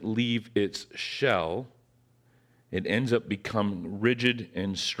doesn't leave its shell, it ends up becoming rigid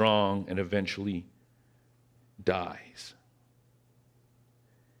and strong and eventually dies.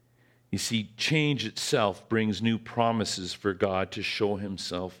 You see, change itself brings new promises for God to show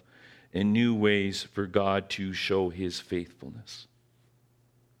himself and new ways for God to show his faithfulness.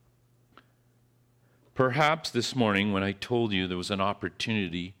 Perhaps this morning when I told you there was an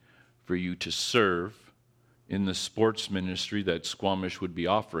opportunity for you to serve in the sports ministry that Squamish would be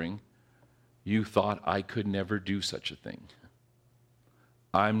offering, you thought, I could never do such a thing.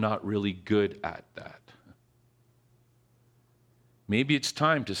 I'm not really good at that. Maybe it's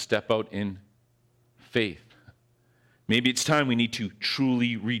time to step out in faith. Maybe it's time we need to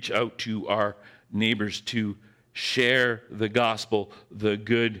truly reach out to our neighbors to share the gospel, the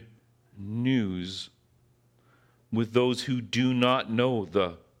good news, with those who do not know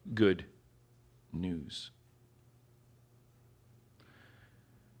the good news.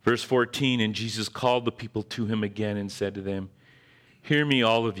 Verse 14, and Jesus called the people to him again and said to them, hear me,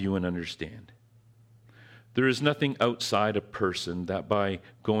 all of you, and understand. There is nothing outside a person that by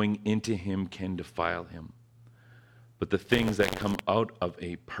going into him can defile him. But the things that come out of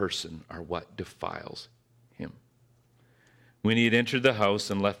a person are what defiles him. When he had entered the house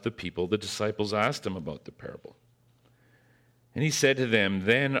and left the people, the disciples asked him about the parable. And he said to them,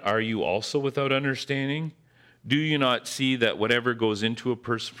 then are you also without understanding? Do you not see that whatever goes into a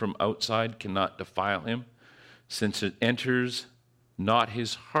person from outside cannot defile him, since it enters not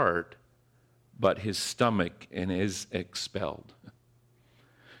his heart, but his stomach, and is expelled?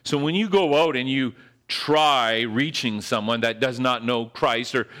 So when you go out and you try reaching someone that does not know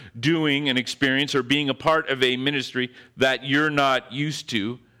Christ, or doing an experience or being a part of a ministry that you're not used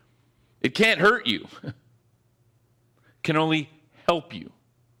to, it can't hurt you. It can only help you.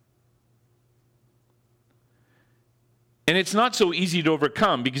 And it's not so easy to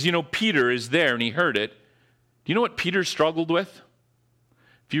overcome because, Peter is there and he heard it. Do you know what Peter struggled with?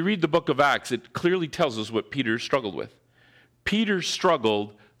 If you read the book of Acts, it clearly tells us what Peter struggled with. Peter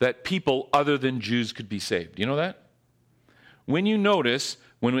struggled that people other than Jews could be saved. Do you know that? When you notice,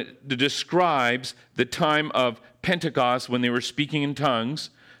 when it describes the time of Pentecost when they were speaking in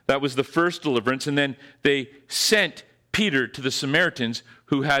tongues, that was the first deliverance, and then they sent Peter to the Samaritans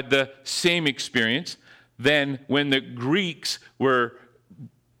who had the same experience. Then when the Greeks were,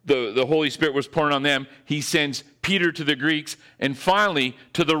 the Holy Spirit was pouring on them, he sends Peter to the Greeks and finally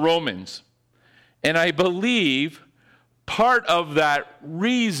to the Romans. And I believe part of that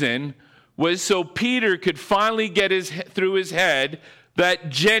reason was so Peter could finally get through his head that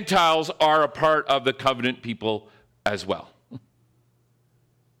Gentiles are a part of the covenant people as well.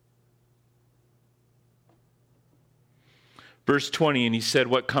 Verse 20, and he said,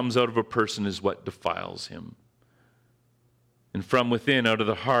 what comes out of a person is what defiles him. And from within, out of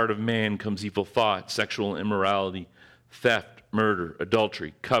the heart of man, comes evil thought, sexual immorality, theft, murder,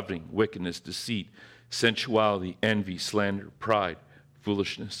 adultery, coveting, wickedness, deceit, sensuality, envy, slander, pride,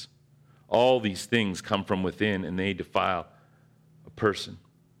 foolishness. All these things come from within, and they defile a person.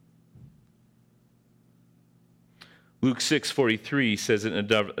 Luke 6:43 says it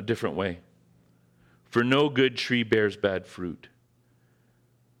in a different way. For no good tree bears bad fruit,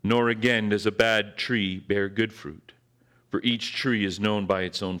 nor again does a bad tree bear good fruit. For each tree is known by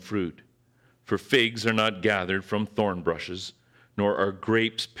its own fruit. For figs are not gathered from thorn bushes, nor are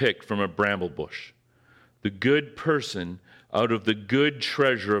grapes picked from a bramble bush. The good person out of the good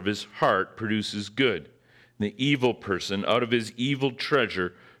treasure of his heart produces good. And the evil person out of his evil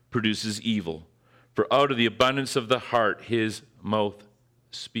treasure produces evil. For out of the abundance of the heart his mouth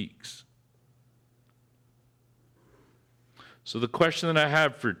speaks. So the question that I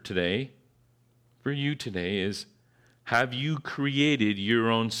have for you today is, have you created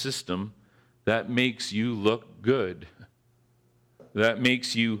your own system that makes you look good, that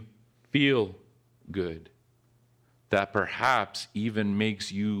makes you feel good, that perhaps even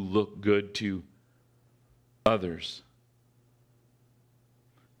makes you look good to others?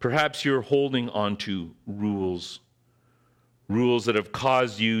 Perhaps you're holding on to rules that have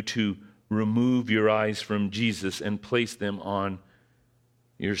caused you to remove your eyes from Jesus and place them on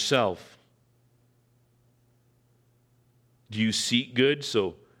yourself? Do you seek good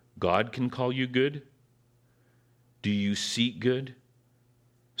so God can call you good? Do you seek good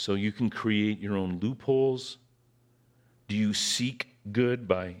so you can create your own loopholes? Do you seek good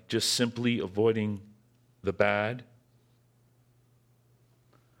by just simply avoiding the bad?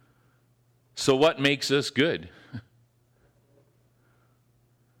 So what makes us good?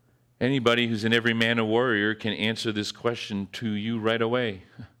 Anybody who's an every man a warrior can answer this question to you right away.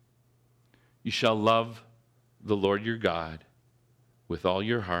 You shall love the Lord your God with all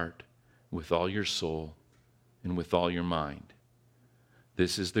your heart, with all your soul, and with all your mind.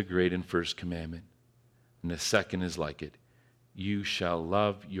 This is the great and first commandment. And the second is like it. You shall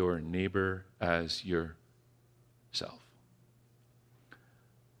love your neighbor as yourself.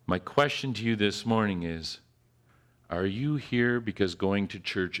 My question to you this morning is, are you here because going to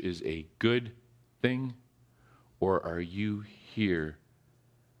church is a good thing? Or are you here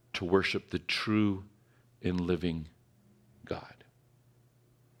to worship the true and living God?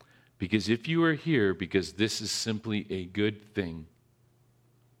 Because if you are here because this is simply a good thing,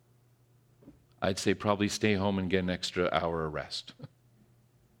 I'd say probably stay home and get an extra hour of rest.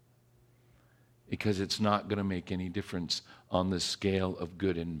 Because it's not going to make any difference on the scale of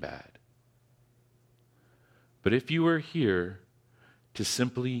good and bad. But if you are here to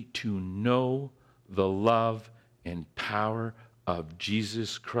simply to know the love and power of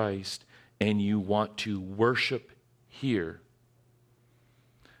Jesus Christ and you want to worship here,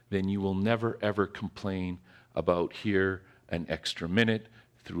 then you will never ever complain about here an extra minute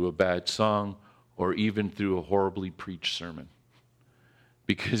through a bad song or even through a horribly preached sermon.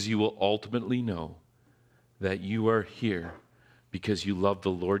 Because you will ultimately know that you are here because you love the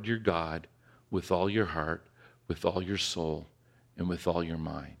Lord your God with all your heart, with all your soul, and with all your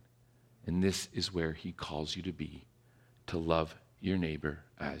mind. And this is where he calls you to be, to love your neighbor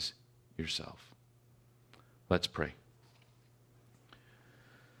as yourself. Let's pray.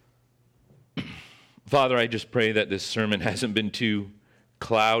 Father, I just pray that this sermon hasn't been too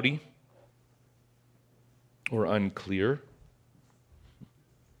cloudy or unclear.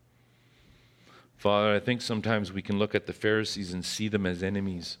 Father, I think sometimes we can look at the Pharisees and see them as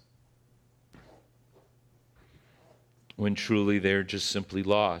enemies, when truly they're just simply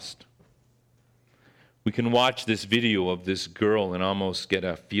lost. We can watch this video of this girl and almost get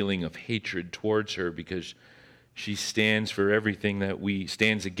a feeling of hatred towards her because she stands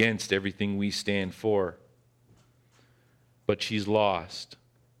against everything we stand for. But she's lost.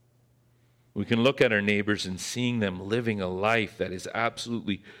 We can look at our neighbors and seeing them living a life that is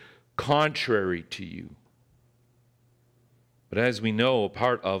absolutely contrary to you. But as we know, a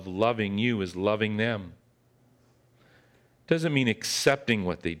part of loving you is loving them. Doesn't mean accepting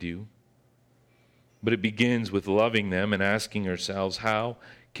what they do, but it begins with loving them and asking ourselves, how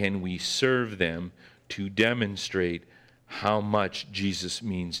can we serve them to demonstrate how much Jesus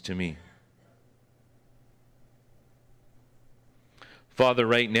means to me? Father,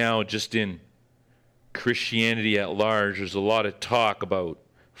 right now, just in Christianity at large, there's a lot of talk about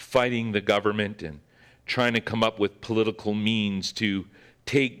fighting the government and trying to come up with political means to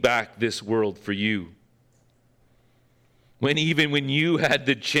take back this world for you. Even when you had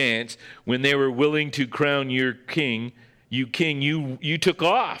the chance, when they were willing to crown you king, you took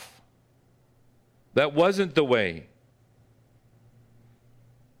off. That wasn't the way.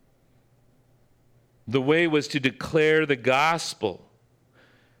 The way was to declare the gospel,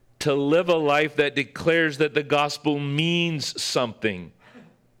 to live a life that declares that the gospel means something.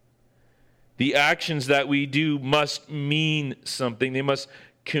 The actions that we do must mean something. They must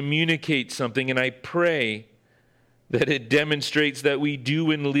communicate something. And I pray that it demonstrates that we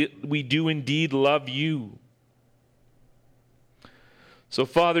do indeed love you. So,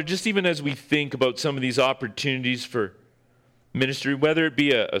 Father, just even as we think about some of these opportunities for ministry, whether it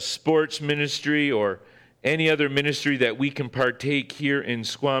be a sports ministry or any other ministry that we can partake here in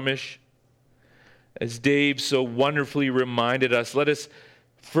Squamish, as Dave so wonderfully reminded us, let us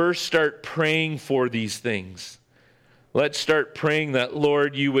first start praying for these things. Let's start praying that,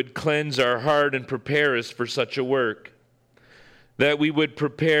 Lord, you would cleanse our heart and prepare us for such a work. That we would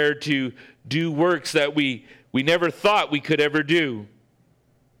prepare to do works that we never thought we could ever do.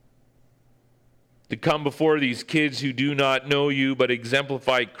 To come before these kids who do not know you but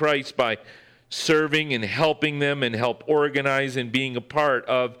exemplify Christ by serving and helping them and help organize and being a part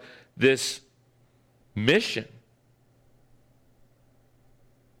of this mission.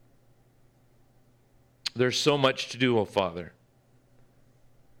 There's so much to do, oh Father.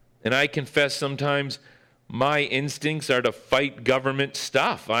 And I confess sometimes my instincts are to fight government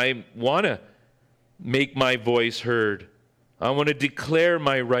stuff. I want to make my voice heard. I want to declare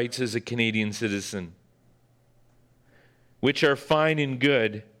my rights as a Canadian citizen, which are fine and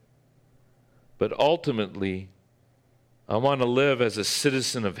good, but ultimately, I want to live as a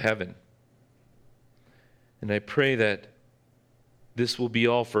citizen of heaven. And I pray that this will be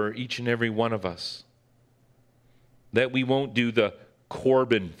all for each and every one of us. That we won't do the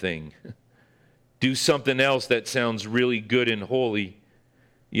Corbin thing. Do something else that sounds really good and holy,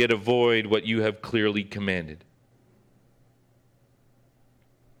 yet avoid what you have clearly commanded.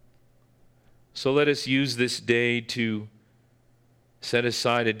 So let us use this day to set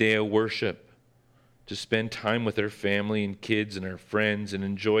aside a day of worship, to spend time with our family and kids and our friends and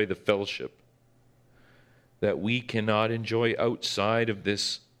enjoy the fellowship that we cannot enjoy outside of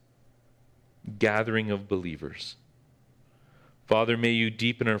this gathering of believers. Father, may you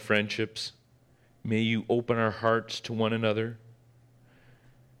deepen our friendships. May you open our hearts to one another.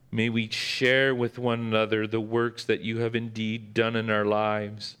 May we share with one another the works that you have indeed done in our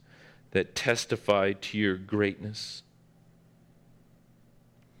lives that testify to your greatness.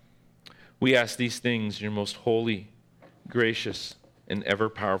 We ask these things in your most holy, gracious, and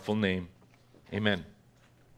ever-powerful name. Amen.